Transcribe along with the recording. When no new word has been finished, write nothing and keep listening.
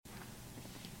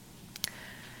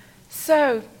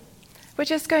So, we're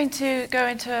just going to go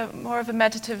into more of a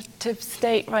meditative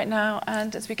state right now,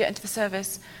 and as we get into the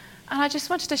service. And I just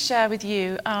wanted to share with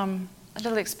you a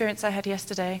little experience I had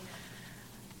yesterday.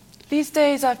 These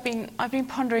days I've been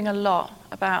pondering a lot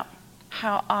about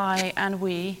how I and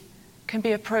we can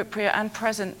be appropriate and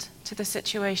present to the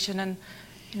situation and,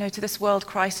 to this world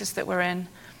crisis that we're in.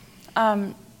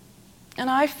 And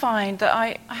I find that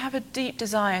I have a deep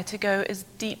desire to go as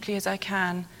deeply as I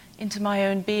can into my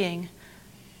own being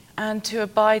and to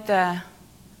abide there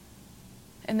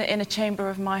in the inner chamber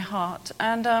of my heart.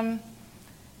 And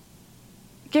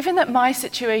given that my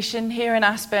situation here in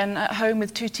Aspen, at home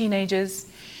with 2 teenagers,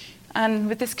 and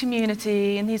with this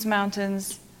community in these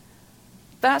mountains,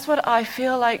 that's what I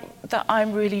feel like that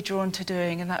I'm really drawn to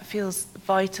doing, and that feels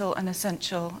vital and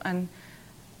essential and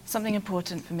something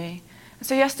important for me. And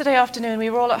so yesterday afternoon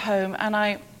we were all at home, and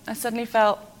I suddenly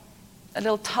felt a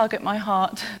little tug at my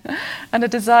heart and a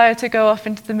desire to go off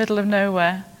into the middle of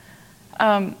nowhere,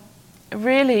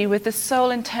 really with the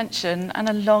sole intention and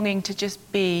a longing to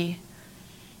just be.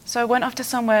 So I went off to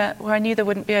somewhere where I knew there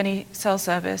wouldn't be any cell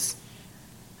service,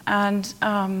 and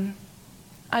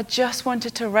I just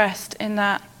wanted to rest in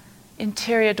that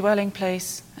interior dwelling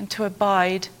place and to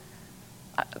abide.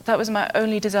 That was my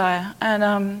only desire.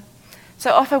 And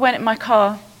so off I went in my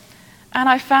car, and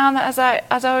I found that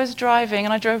as I was driving,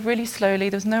 and I drove really slowly,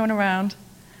 there was no one around,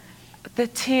 the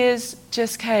tears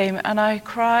just came, and I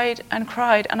cried,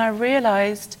 and I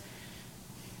realized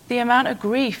the amount of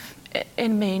grief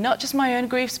in me, not just my own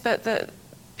griefs, but the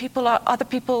other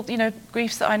people,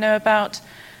 griefs that I know about,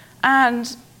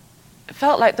 and it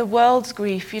felt like the world's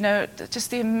grief,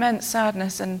 just the immense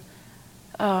sadness and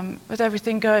with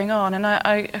everything going on. And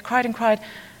I cried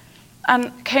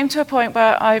and came to a point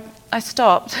where I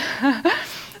stopped,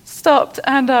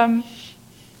 and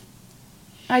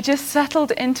I just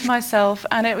settled into myself,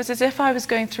 and it was as if I was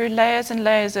going through layers and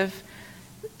layers of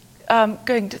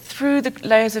going through the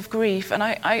layers of grief, and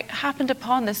I happened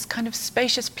upon this kind of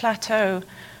spacious plateau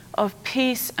of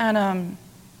peace and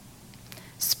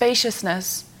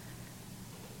spaciousness,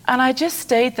 and I just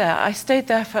stayed there. I stayed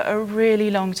there for a really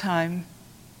long time.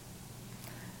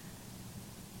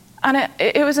 And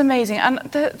it was amazing. And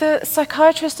the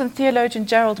psychiatrist and theologian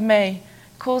Gerald May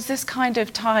calls this kind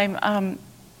of time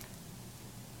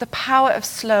the power of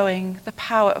slowing, the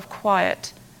power of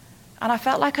quiet. And I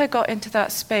felt like I got into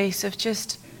that space of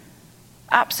just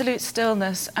absolute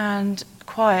stillness and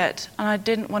quiet, and I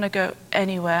didn't want to go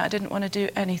anywhere. I didn't want to do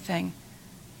anything.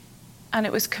 And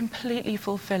it was completely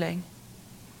fulfilling.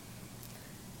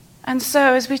 And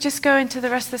so as we just go into the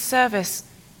rest of the service,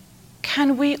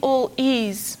 can we all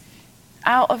ease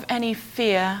out of any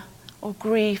fear or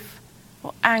grief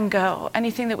or anger or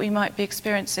anything that we might be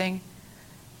experiencing?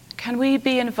 Can we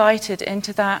be invited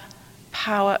into that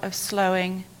power of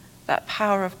slowing, that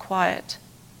power of quiet?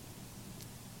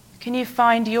 Can you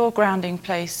find your grounding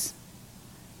place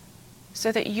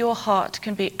so that your heart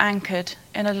can be anchored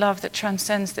in a love that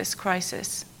transcends this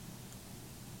crisis?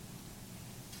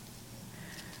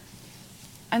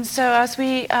 And so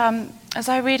as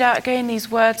I read out again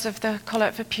these words of the Call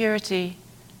Out for Purity,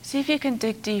 see if you can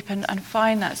dig deep and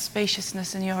find that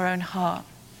spaciousness in your own heart.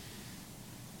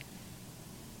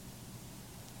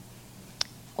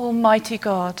 Almighty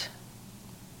God,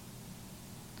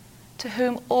 to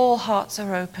whom all hearts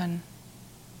are open,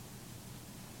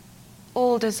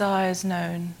 all desires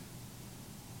known,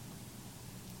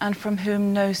 and from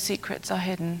whom no secrets are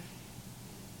hidden,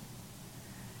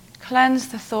 cleanse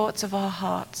the thoughts of our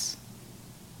hearts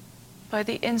by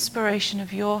the inspiration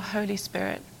of your Holy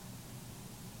Spirit,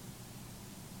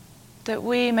 that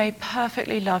we may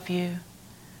perfectly love you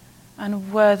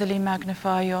and worthily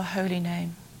magnify your holy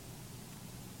name.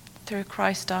 Through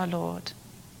Christ our Lord.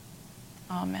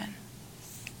 Amen.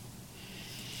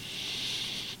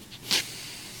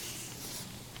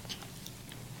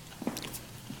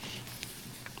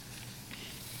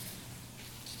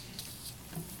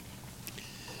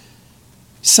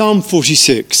 Psalm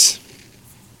 46.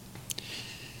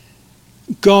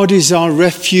 God is our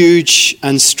refuge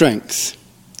and strength,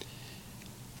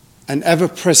 an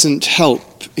ever-present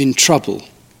help in trouble.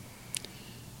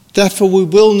 Therefore we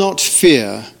will not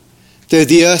fear, though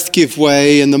the earth give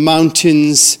way and the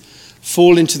mountains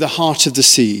fall into the heart of the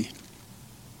sea.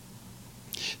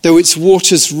 Though its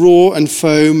waters roar and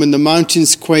foam and the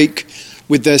mountains quake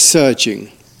with their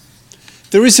surging.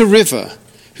 There is a river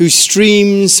whose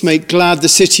streams make glad the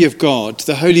city of God,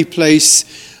 the holy place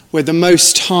where the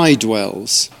Most High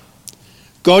dwells.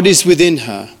 God is within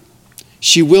her.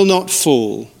 She will not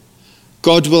fall.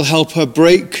 God will help her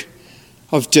break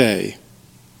of day.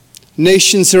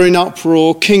 Nations are in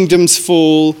uproar, kingdoms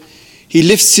fall. He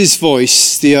lifts his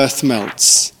voice, the earth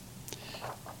melts.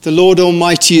 The Lord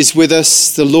Almighty is with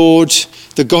us. The Lord,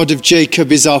 the God of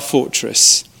Jacob, is our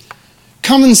fortress.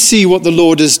 Come and see what the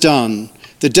Lord has done,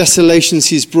 the desolations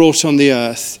he's brought on the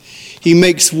earth. He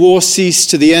makes war cease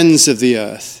to the ends of the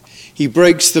earth. He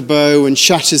breaks the bow and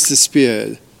shatters the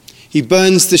spear. He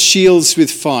burns the shields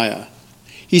with fire.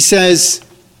 He says,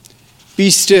 "Be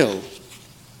still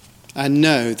and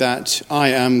know that I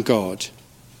am God.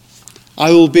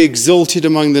 I will be exalted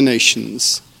among the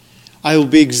nations. I will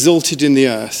be exalted in the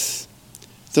earth.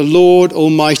 The Lord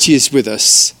Almighty is with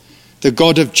us. The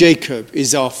God of Jacob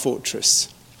is our fortress."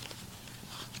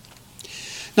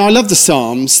 Now, I love the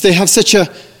Psalms. They have such a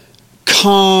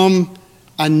calm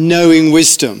and knowing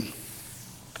wisdom.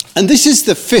 And this is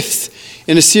the fifth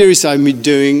in a series I've been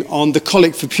doing on the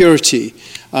Collect for Purity,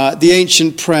 the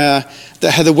ancient prayer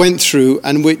that Heather went through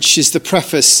and which is the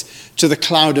preface to the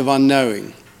Cloud of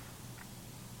Unknowing.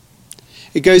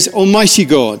 It goes, "Almighty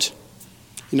God,"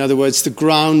 in other words, the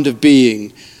ground of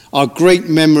being, our great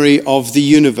memory of the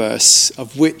universe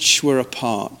of which we're a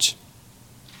part,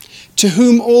 to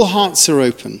whom all hearts are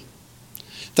open,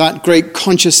 that great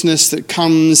consciousness that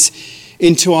comes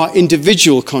into our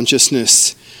individual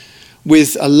consciousness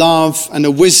with a love and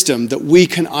a wisdom that we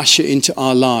can usher into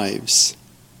our lives,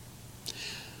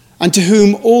 and to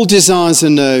whom all desires are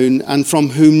known and from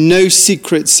whom no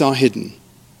secrets are hidden.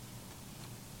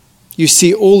 You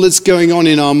see all that's going on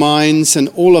in our minds and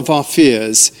all of our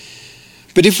fears.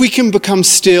 But if we can become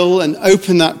still and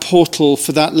open that portal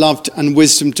for that love and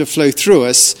wisdom to flow through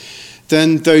us,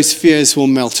 then those fears will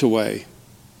melt away.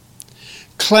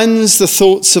 Cleanse the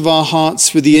thoughts of our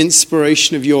hearts with the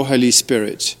inspiration of your Holy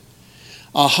Spirit.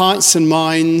 Our hearts and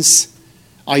minds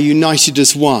are united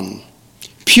as one,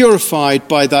 purified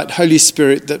by that Holy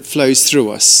Spirit that flows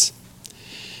through us,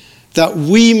 that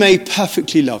we may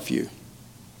perfectly love you.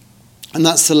 And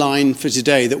that's the line for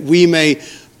today, that we may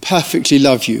perfectly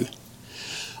love you.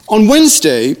 On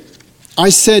Wednesday,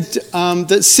 I said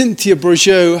that Cynthia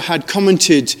Brogeau had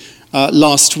commented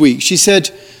last week. She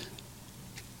said,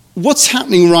 "What's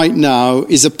happening right now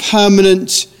is a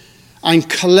permanent and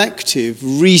collective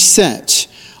reset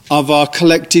of our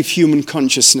collective human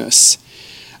consciousness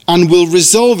and will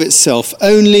resolve itself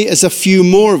only as a few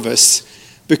more of us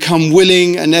become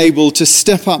willing and able to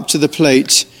step up to the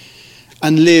plate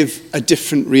and live a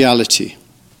different reality."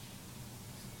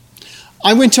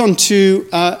 I went on to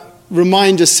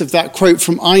remind us of that quote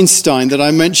from Einstein that I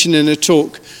mentioned in a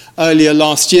talk earlier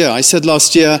last year. I said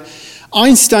last year,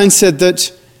 Einstein said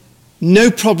that no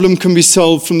problem can be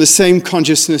solved from the same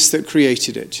consciousness that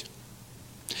created it.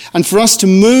 And for us to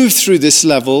move through this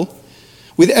level,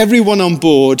 with everyone on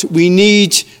board, we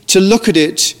need to look at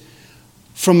it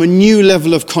from a new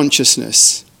level of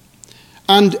consciousness.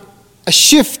 And a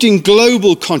shift in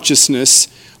global consciousness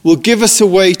will give us a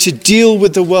way to deal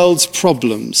with the world's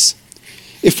problems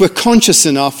if we're conscious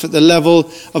enough at the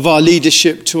level of our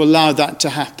leadership to allow that to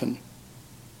happen.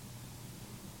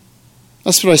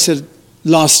 That's what I said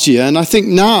last year, and I think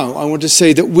now I want to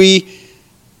say that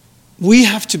we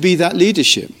have to be that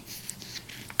leadership.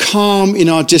 Calm in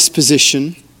our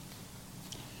disposition,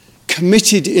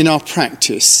 committed in our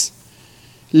practice,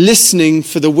 listening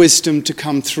for the wisdom to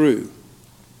come through.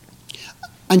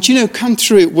 And come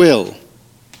through it will.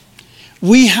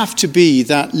 We have to be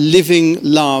that living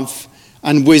love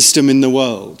and wisdom in the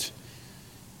world.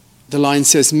 The line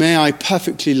says, "May I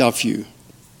perfectly love you."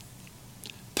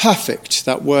 Perfect,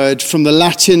 that word from the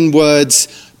Latin words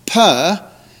per,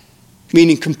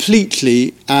 meaning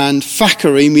completely, and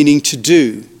facere, meaning to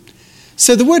do.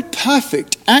 So the word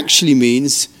perfect actually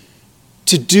means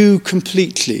to do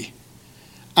completely.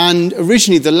 And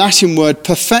originally the Latin word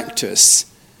perfectus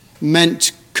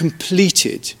meant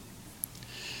completed.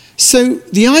 So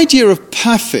the idea of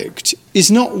perfect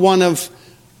is not one of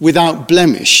without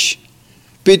blemish,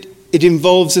 but it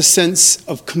involves a sense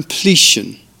of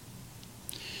completion,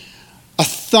 a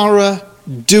thorough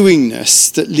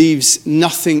doingness that leaves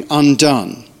nothing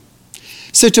undone.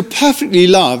 So to perfectly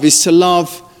love is to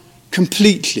love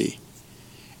completely.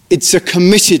 It's a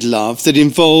committed love that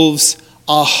involves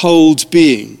our whole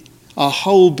being, our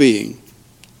whole being.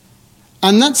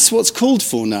 And that's what's called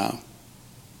for now.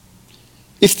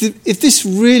 If this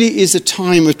really is a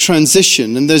time of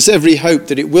transition, and there's every hope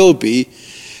that it will be,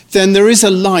 then there is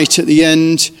a light at the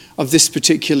end of this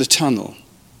particular tunnel.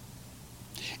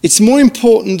 It's more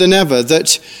important than ever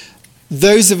that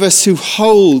those of us who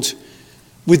hold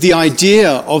with the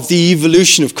idea of the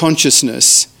evolution of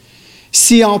consciousness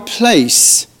see our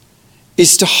place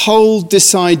is to hold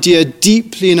this idea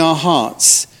deeply in our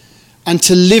hearts and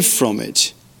to live from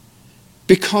it.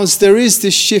 Because there is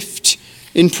this shift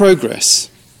in progress,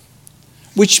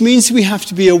 which means we have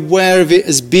to be aware of it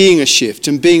as being a shift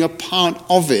and being a part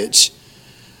of it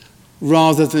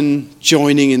rather than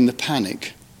joining in the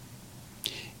panic.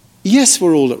 Yes,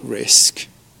 we're all at risk.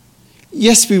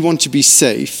 Yes, we want to be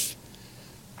safe.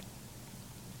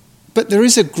 But there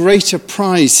is a greater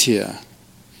prize here.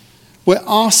 We're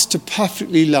asked to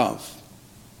perfectly love,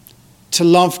 to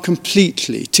love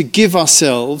completely, to give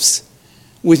ourselves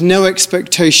with no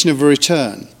expectation of a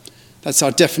return. That's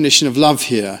our definition of love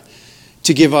here.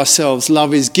 To give ourselves.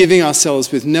 Love is giving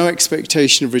ourselves with no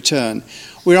expectation of return.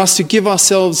 We're asked to give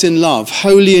ourselves in love,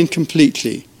 wholly and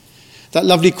completely. That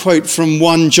lovely quote from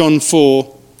 1 John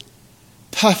 4,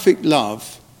 perfect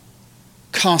love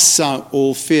casts out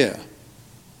all fear.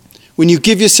 When you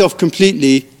give yourself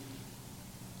completely,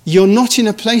 you're not in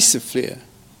a place of fear.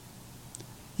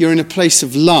 You're in a place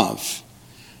of love.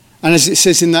 And as it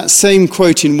says in that same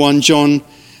quote in 1 John,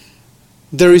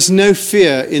 there is no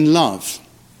fear in love.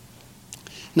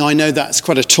 Now, I know that's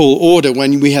quite a tall order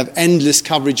when we have endless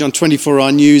coverage on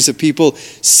 24-hour news of people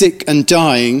sick and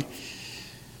dying.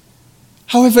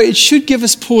 However, it should give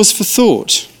us pause for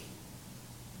thought.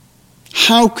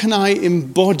 How can I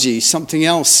embody something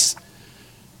else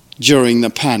during the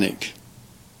panic?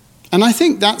 And I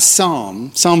think that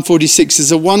Psalm 46,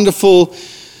 is a wonderful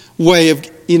way of,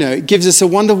 it gives us a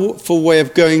wonderful way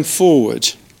of going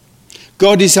forward.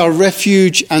 God is our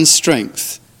refuge and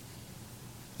strength,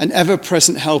 an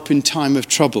ever-present help in time of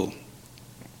trouble.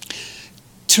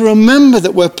 To remember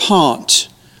that we're part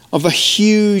of a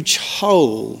huge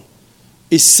whole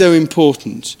is so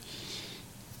important.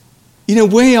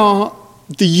 We are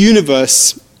the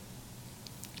universe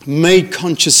made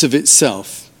conscious of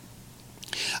itself.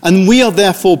 And we are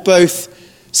therefore both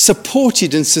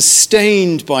supported and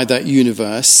sustained by that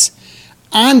universe,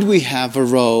 and we have a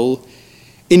role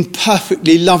in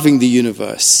perfectly loving the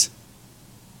universe.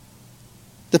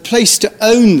 The place to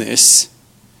own this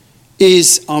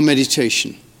is our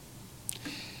meditation.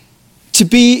 To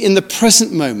be in the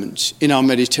present moment in our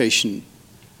meditation,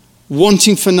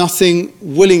 wanting for nothing,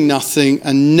 willing nothing,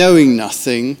 and knowing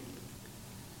nothing,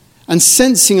 and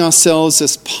sensing ourselves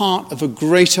as part of a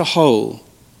greater whole,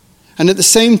 and at the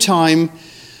same time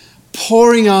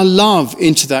pouring our love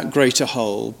into that greater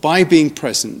whole by being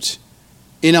present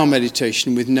in our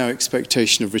meditation with no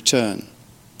expectation of return.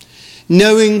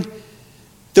 Knowing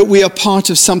that we are part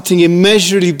of something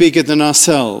immeasurably bigger than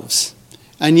ourselves,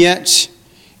 and yet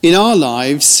in our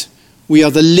lives we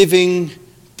are the living,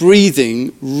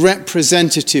 breathing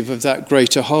representative of that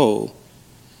greater whole.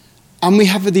 And we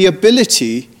have the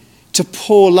ability to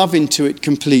pour love into it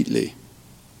completely.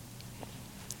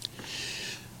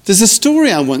 There's a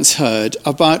story I once heard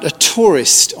about a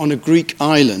tourist on a Greek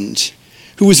island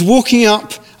who was walking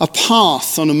up a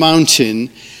path on a mountain,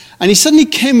 and he suddenly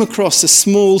came across a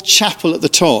small chapel at the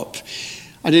top.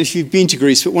 I don't know if you've been to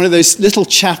Greece, but one of those little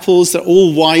chapels that are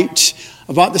all white,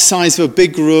 about the size of a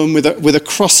big room with a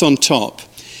cross on top.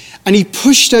 And he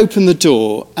pushed open the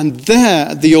door, and there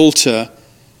at the altar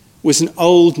was an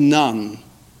old nun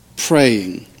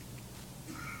praying.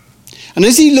 And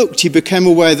as he looked, he became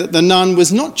aware that the nun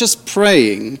was not just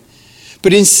praying,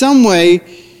 but in some way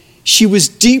she was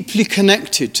deeply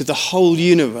connected to the whole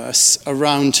universe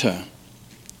around her.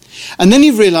 And then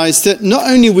he realized that not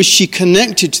only was she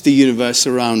connected to the universe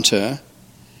around her,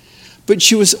 but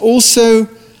she was also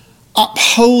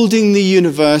upholding the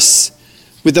universe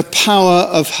with the power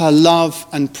of her love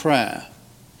and prayer.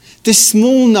 This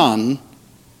small nun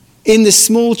in this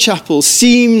small chapel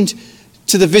seemed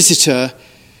to the visitor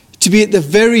to be at the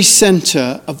very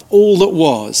center of all that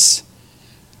was.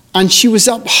 And she was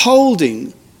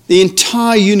upholding the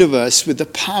entire universe with the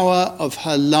power of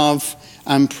her love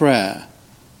and prayer.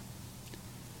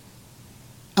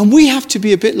 And we have to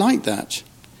be a bit like that,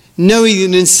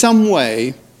 knowing that in some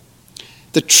way,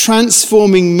 the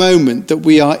transforming moment that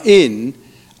we are in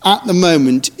at the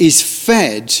moment is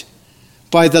fed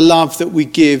by the love that we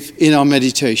give in our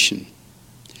meditation.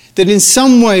 That in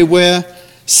some way we're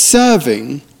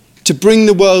serving to bring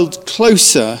the world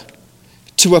closer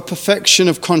to a perfection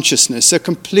of consciousness, a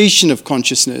completion of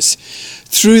consciousness,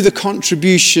 through the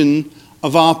contribution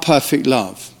of our perfect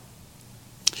love.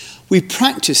 We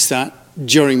practice that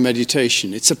during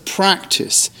meditation. It's a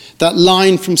practice. That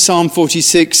line from Psalm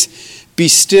 46, "Be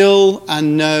still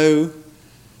and know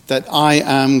that I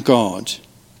am God."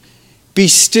 Be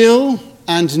still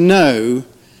and know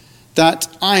that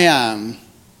I am,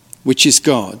 which is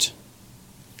God.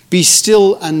 Be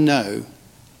still and know.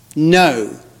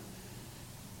 Know.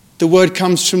 The word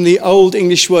comes from the Old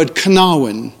English word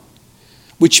kanawan,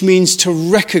 which means to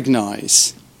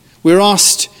recognize. We're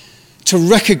asked to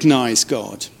recognize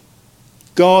God.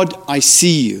 God, I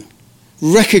see you.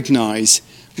 Recognize,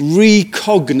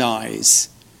 recognize,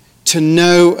 to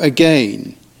know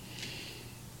again.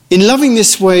 In loving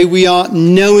this way, we are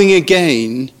knowing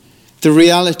again the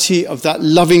reality of that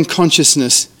loving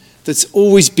consciousness that's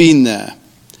always been there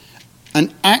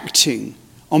and acting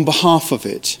on behalf of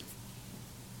it.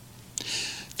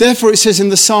 Therefore, it says in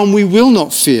the psalm, we will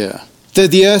not fear, though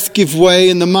the earth give way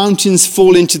and the mountains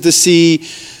fall into the sea,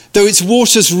 though its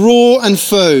waters roar and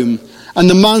foam and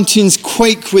the mountains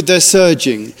quake with their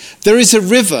surging. There is a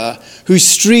river whose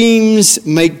streams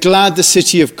make glad the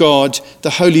city of God, the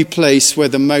holy place where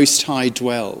the Most High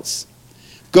dwells.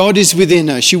 God is within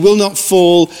her. She will not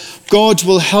fall. God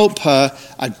will help her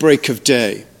at break of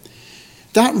day.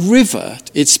 That river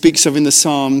it speaks of in the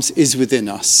Psalms is within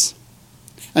us.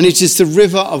 And it is the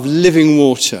river of living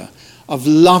water, of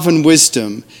love and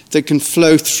wisdom that can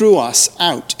flow through us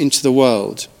out into the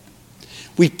world.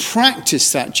 We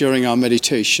practice that during our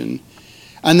meditation,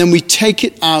 and then we take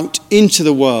it out into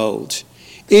the world,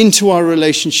 into our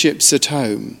relationships at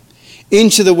home,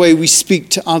 into the way we speak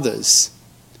to others,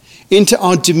 into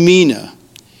our demeanor,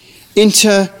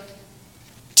 into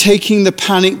taking the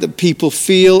panic that people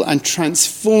feel and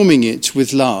transforming it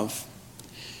with love,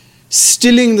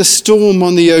 stilling the storm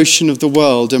on the ocean of the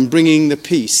world and bringing the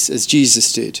peace as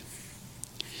Jesus did.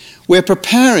 We're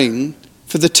preparing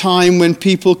for the time when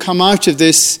people come out of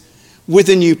this with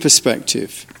a new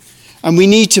perspective. And we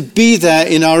need to be there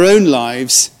in our own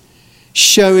lives,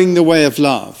 showing the way of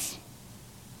love.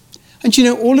 And you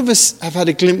know, all of us have had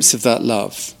a glimpse of that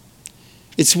love.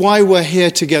 It's why we're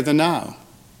here together now.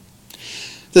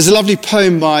 There's a lovely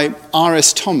poem by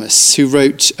R.S. Thomas, who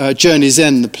wrote Journey's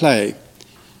End, the play.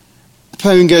 The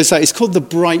poem goes like, it's called The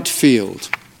Bright Field.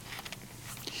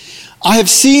 I have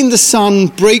seen the sun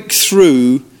break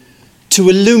through to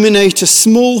illuminate a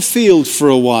small field for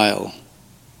a while,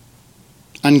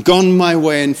 and gone my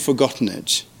way and forgotten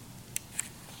it.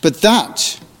 But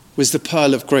that was the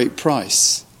pearl of great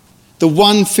price, the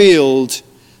one field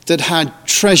that had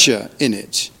treasure in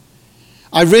it.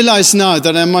 I realize now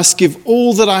that I must give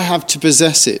all that I have to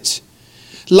possess it.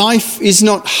 Life is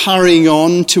not hurrying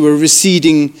on to a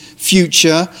receding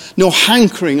future, nor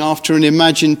hankering after an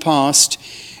imagined past.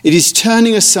 It is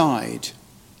turning aside,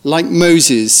 like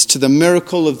Moses, to the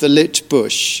miracle of the lit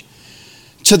bush,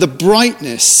 to the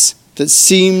brightness that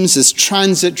seems as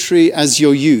transitory as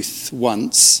your youth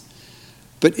once,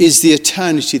 but is the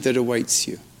eternity that awaits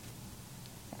you.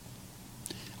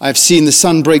 I have seen the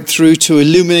sun break through to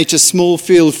illuminate a small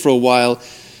field for a while,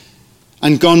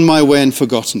 and gone my way and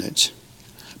forgotten it.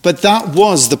 But that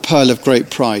was the pearl of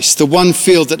great price, the one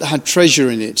field that had treasure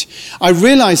in it. I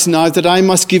realize now that I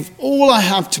must give all I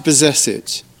have to possess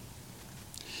it.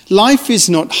 Life is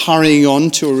not hurrying on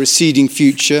to a receding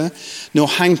future, nor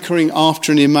hankering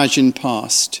after an imagined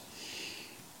past.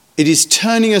 It is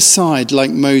turning aside,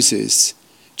 like Moses,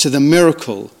 to the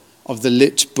miracle of the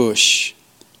lit bush,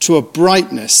 to a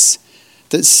brightness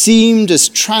that seemed as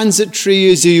transitory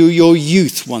as your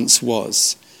youth once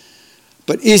was,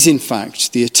 but is in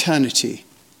fact the eternity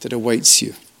that awaits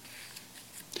you.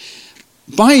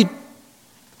 By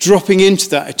dropping into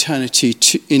that eternity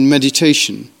in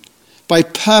meditation, by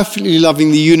perfectly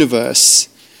loving the universe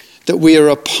that we are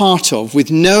a part of with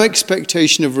no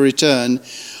expectation of a return,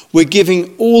 we're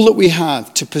giving all that we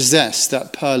have to possess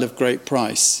that pearl of great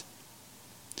price.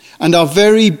 And our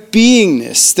very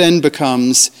beingness then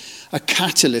becomes a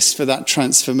catalyst for that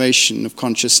transformation of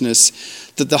consciousness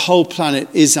that the whole planet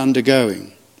is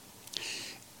undergoing.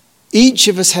 Each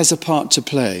of us has a part to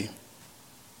play,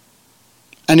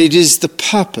 and it is the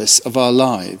purpose of our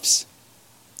lives.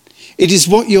 It is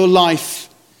what your life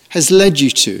has led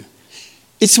you to.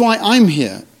 It's why I'm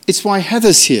here. It's why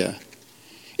Heather's here.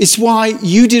 It's why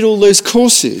you did all those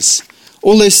courses,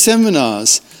 all those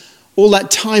seminars, all that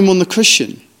time on the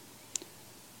cushion.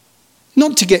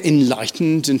 Not to get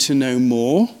enlightened and to know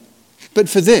more, but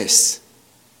for this,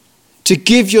 to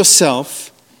give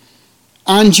yourself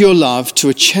and your love to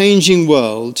a changing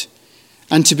world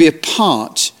and to be a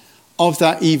part of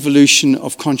that evolution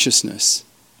of consciousness.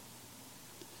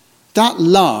 That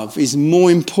love is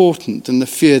more important than the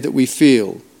fear that we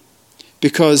feel,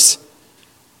 because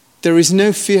there is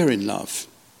no fear in love.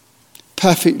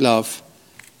 Perfect love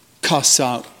casts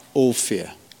out all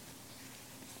fear.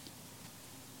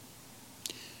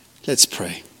 Let's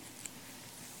pray.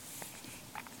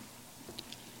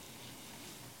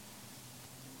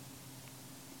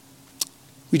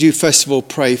 We do first of all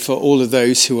pray for all of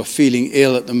those who are feeling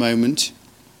ill at the moment.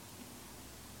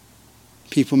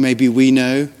 People maybe we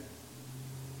know,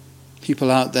 people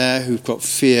out there who've got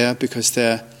fear because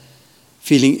they're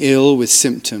feeling ill with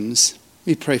symptoms.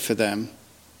 We pray for them.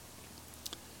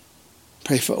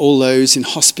 Pray for all those in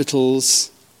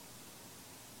hospitals,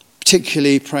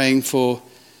 particularly praying for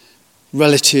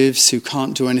relatives who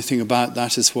can't do anything about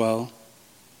that as well.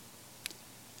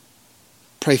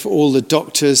 Pray for all the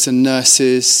doctors and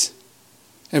nurses,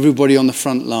 everybody on the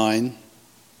front line,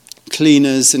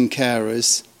 cleaners and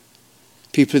carers,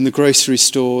 people in the grocery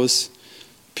stores,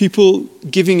 people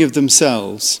giving of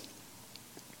themselves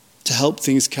to help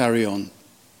things carry on.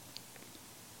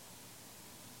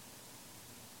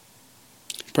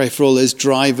 Pray for all those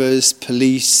drivers,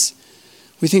 police.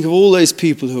 We think of all those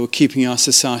people who are keeping our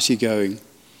society going,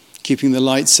 keeping the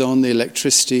lights on, the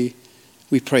electricity.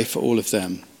 We pray for all of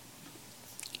them.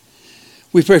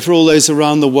 We pray for all those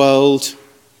around the world,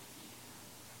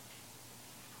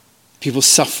 people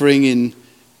suffering in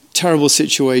terrible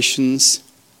situations,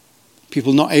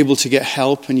 people not able to get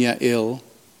help and yet ill,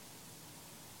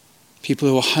 people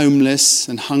who are homeless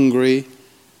and hungry,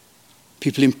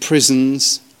 people in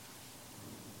prisons,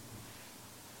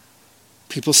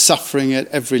 people suffering at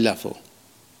every level.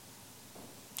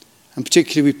 And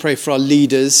particularly we pray for our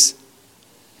leaders.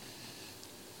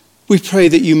 We pray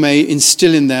that you may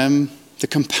instill in them the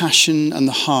compassion and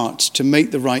the heart to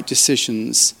make the right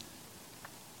decisions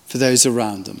for those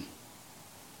around them.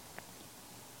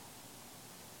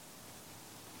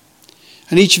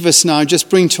 And each of us now just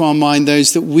bring to our mind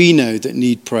those that we know that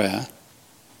need prayer.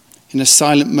 In a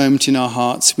silent moment in our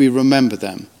hearts, we remember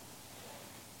them.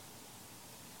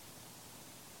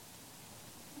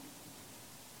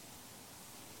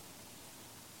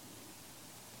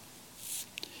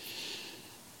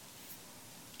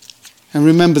 And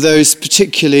remember those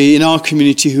particularly in our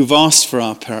community who've asked for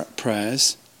our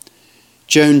prayers.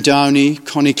 Joan Downey,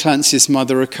 Connie Clancy's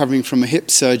mother, recovering from a hip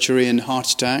surgery and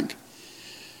heart attack.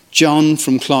 John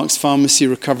from Clark's Pharmacy,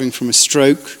 recovering from a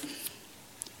stroke.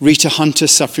 Rita Hunter,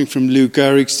 suffering from Lou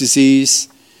Gehrig's disease.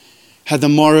 Heather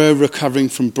Morrow, recovering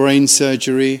from brain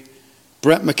surgery.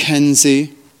 Brett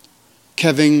McKenzie.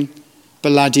 Kevin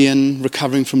Baladian,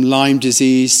 recovering from Lyme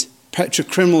disease. Petra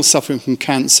Krimmel, suffering from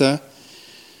cancer.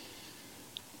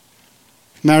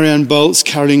 Marianne Boltz,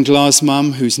 Caroline Glass'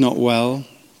 mum, who's not well.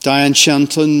 Diane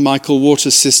Shantlin, Michael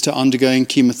Waters' sister, undergoing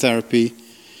chemotherapy.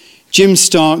 Jim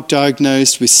Stark,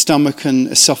 diagnosed with stomach and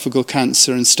esophageal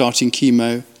cancer and starting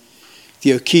chemo.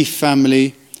 The O'Keefe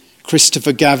family.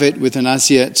 Christopher Gavitt with an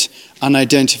as yet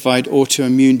unidentified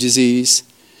autoimmune disease.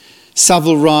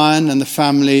 Savile Ryan and the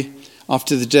family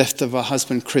after the death of her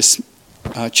husband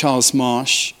Charles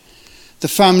Marsh. The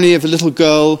family of a little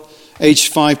girl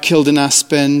aged 5 killed in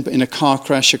Aspen in a car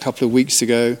crash a couple of weeks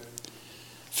ago.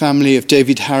 Family of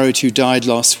David Harrod who died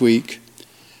last week.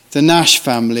 The Nash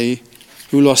family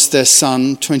who lost their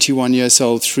son, 21 years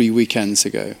old, 3 weekends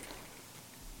ago.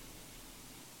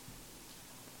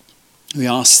 We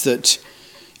ask that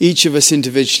each of us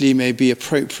individually may be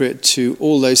appropriate to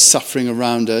all those suffering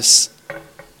around us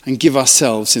and give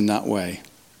ourselves in that way.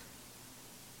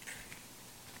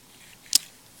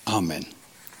 Amen.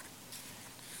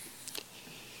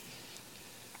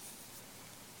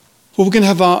 Well, we're going to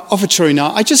have our offertory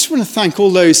now. I just want to thank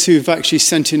all those who've actually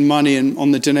sent in money and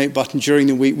on the donate button during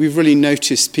the week. We've really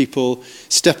noticed people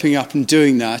stepping up and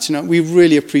doing that. And we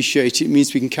really appreciate it. It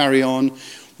means we can carry on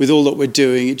with all that we're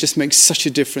doing. It just makes such a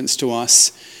difference to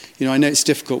us. You know, I know it's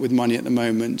difficult with money at the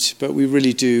moment, but we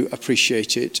really do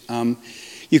appreciate it.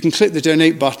 You can click the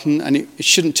donate button and it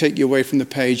shouldn't take you away from the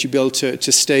page. You'll be able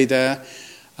to stay there.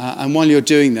 And while you're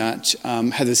doing that,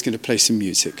 Heather's going to play some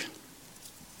music.